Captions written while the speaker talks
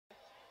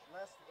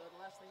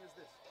last thing is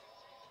this.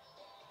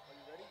 Are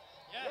you ready?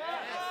 Yeah.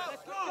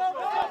 Let's go! Go!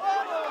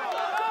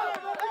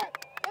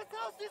 That's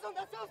our season!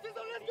 That's our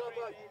season! Let's go,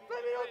 boys!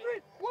 Family on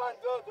three! 1,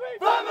 2,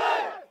 3!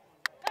 Family!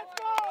 Let's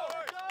go!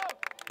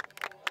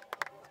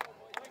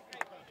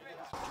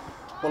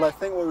 Well, I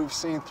think what we've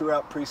seen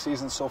throughout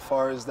preseason so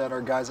far is that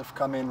our guys have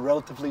come in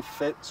relatively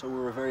fit, so we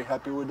were very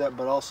happy with that,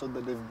 but also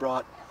that they've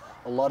brought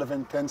a lot of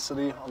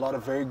intensity, a lot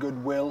of very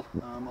good will,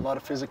 a lot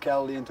of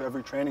physicality into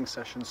every training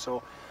session.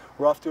 So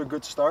we're off to a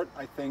good start.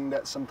 I think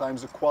that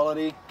sometimes the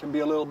quality can be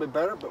a little bit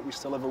better, but we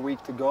still have a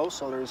week to go,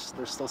 so there's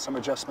still some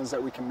adjustments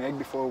that we can make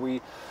before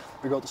we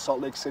go to Salt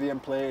Lake City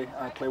and play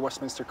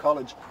Westminster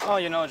College. Oh,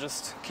 you know,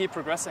 just keep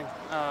progressing.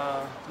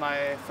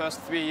 My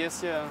first 3 years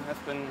here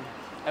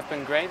have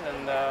been great,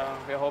 and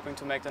we're hoping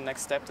to make the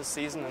next step this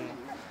season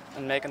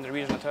and make in the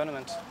regional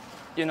tournament.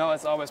 You know,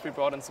 as always, we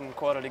brought in some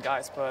quality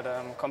guys, but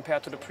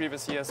compared to the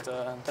previous years,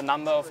 the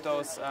number of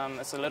those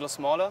is a little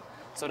smaller,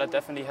 so that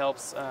definitely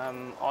helps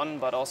on,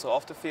 but also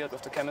off the field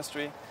with the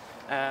chemistry.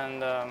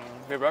 And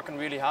we're working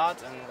really hard,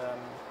 and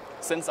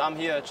since I'm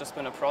here, it's just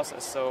been a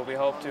process, so we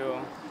hope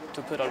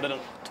to put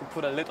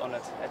a lid on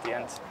it at the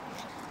end.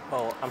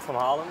 Well, I'm from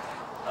Holland,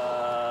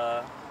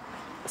 a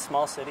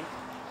small city.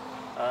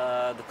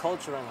 The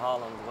culture in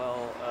Holland,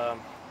 well,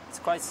 it's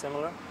quite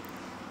similar.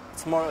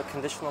 It's more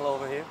conditional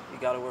over here. You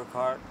got to work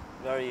hard,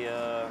 very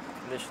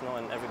conditional,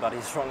 and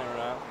everybody's running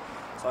around.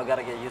 So I got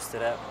to get used to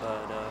that,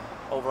 but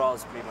overall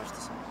it's pretty much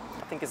the same.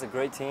 I think it's a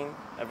great team.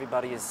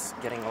 Everybody is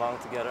getting along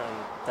together,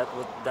 and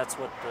that's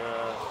what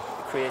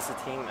creates a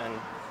team and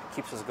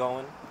keeps us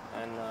going.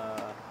 And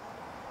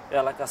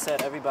yeah, like I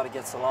said, everybody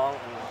gets along,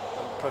 and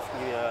I'm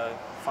perfectly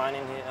fine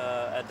in here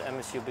at the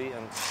MSUB,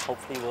 and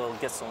hopefully we'll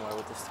get somewhere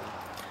with this team.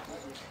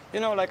 You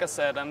know, like I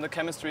said, the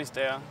chemistry is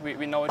there.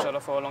 We know each other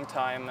for a long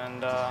time,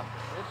 and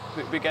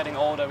we're getting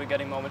older, we're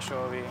getting more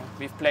mature.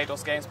 We've played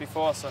those games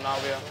before, so now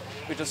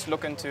we're just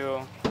looking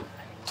to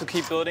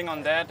keep building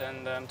on that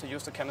and to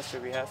use the chemistry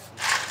we have.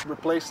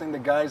 Replacing the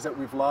guys that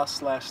we've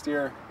lost last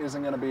year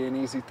isn't going to be an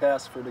easy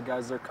task for the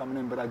guys that are coming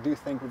in, but I do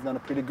think we've done a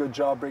pretty good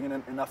job bringing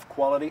in enough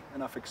quality,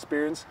 enough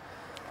experience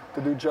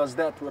to do just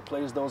that, to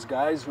replace those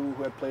guys who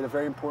had played a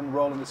very important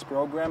role in this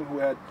program, who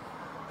had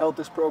helped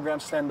this program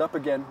stand up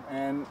again.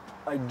 And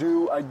I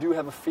do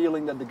have a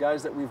feeling that the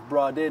guys that we've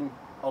brought in,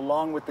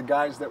 along with the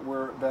guys that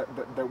we're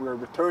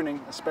returning,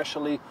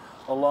 especially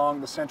along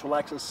the central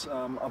axis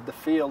of the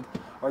field,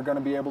 are going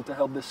to be able to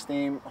help this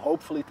team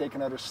hopefully take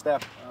another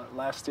step.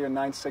 Last year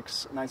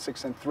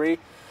 9-6-3.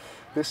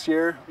 This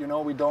year, you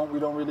know, we don't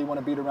really want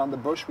to beat around the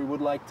bush. We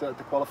would like to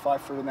qualify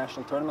for the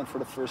national tournament for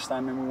the first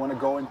time, and we want to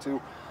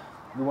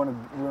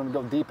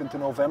go deep into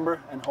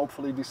November and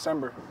hopefully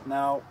December.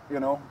 Now, you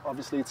know,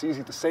 obviously it's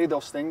easy to say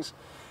those things.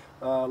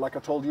 Like I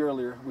told you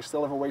earlier, we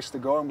still have a ways to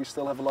go, and we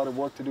still have a lot of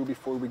work to do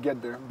before we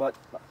get there. But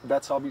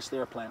that's obviously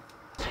our plan.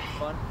 Some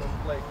fun,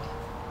 don't play.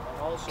 And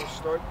also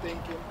start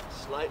thinking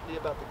slightly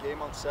about the game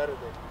on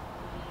Saturday.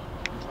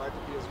 Try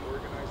to be as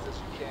organized as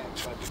you can.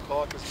 Try to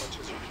talk as much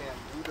as you can.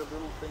 Do the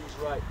little things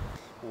right.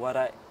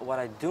 What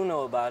I do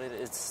know about it,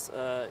 it's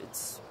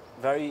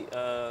very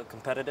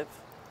competitive.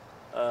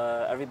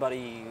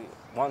 Everybody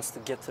wants to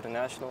get to the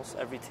nationals,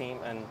 every team,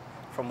 and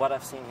from what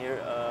I've seen here,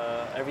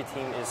 every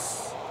team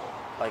is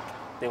like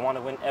they want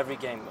to win every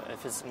game.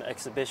 If it's an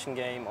exhibition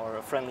game or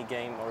a friendly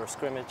game or a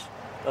scrimmage,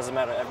 doesn't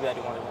matter. Everybody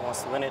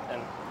wants to win it,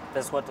 and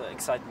that's what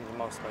excites me the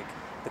most, like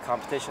the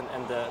competition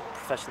and the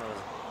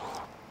professionalism.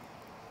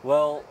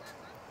 Well,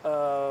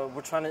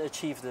 we're trying to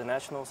achieve the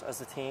nationals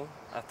as a team.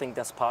 I think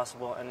that's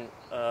possible, and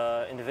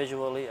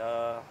individually,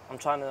 I'm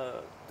trying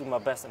to do my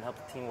best and help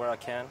the team where I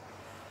can.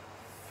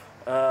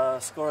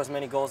 Score as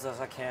many goals as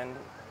I can,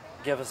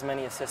 give as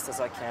many assists as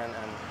I can,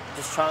 and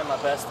just trying my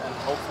best, and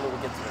hopefully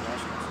we'll get to the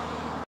nationals.